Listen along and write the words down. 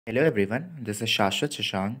Hello everyone, this is Shashwat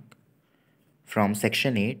Shashank from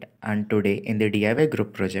Section 8, and today in the DIY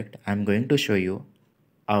group project I am going to show you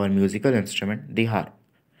our musical instrument, the harp.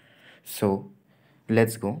 So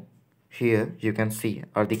let's go. Here you can see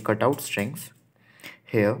are the cutout strings.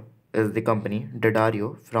 Here is the company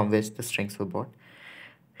Didario from which the strings were bought.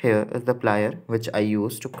 Here is the plier which I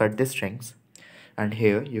use to cut the strings, and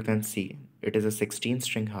here you can see it is a 16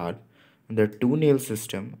 string harp. The two nail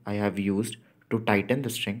system I have used to tighten the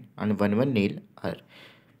string, and one nail are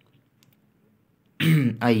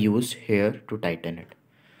I used here to tighten it.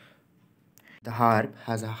 The harp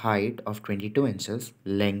has a height of 22 inches,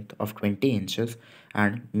 length of 20 inches,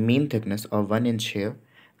 and mean thickness of 1 inch here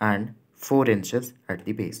and 4 inches at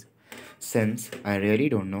the base. Since I really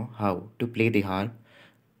don't know how to play the harp,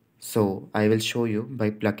 so I will show you by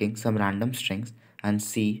plucking some random strings and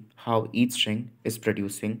see how each string is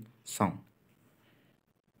producing sound.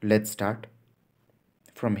 Let's start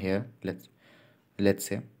from here. Let's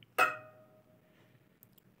say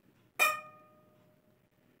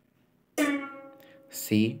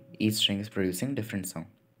see each string is producing different sound,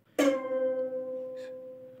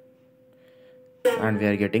 and we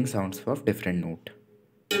are getting sounds of different note.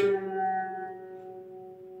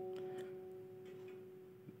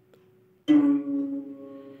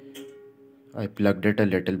 I plugged it a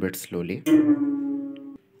little bit slowly.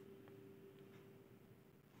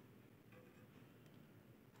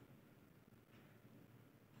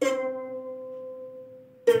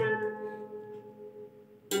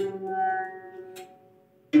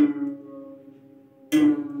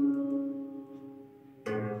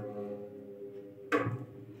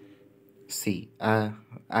 See,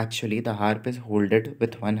 actually the harp is holded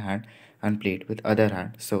with one hand and played with other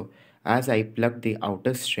hand. So as I plucked the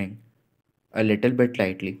outer string a little bit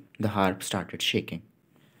lightly, the harp started shaking.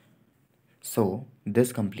 So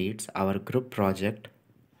this completes our group project,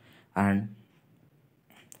 and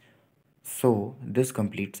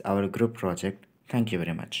Thank you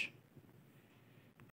very much.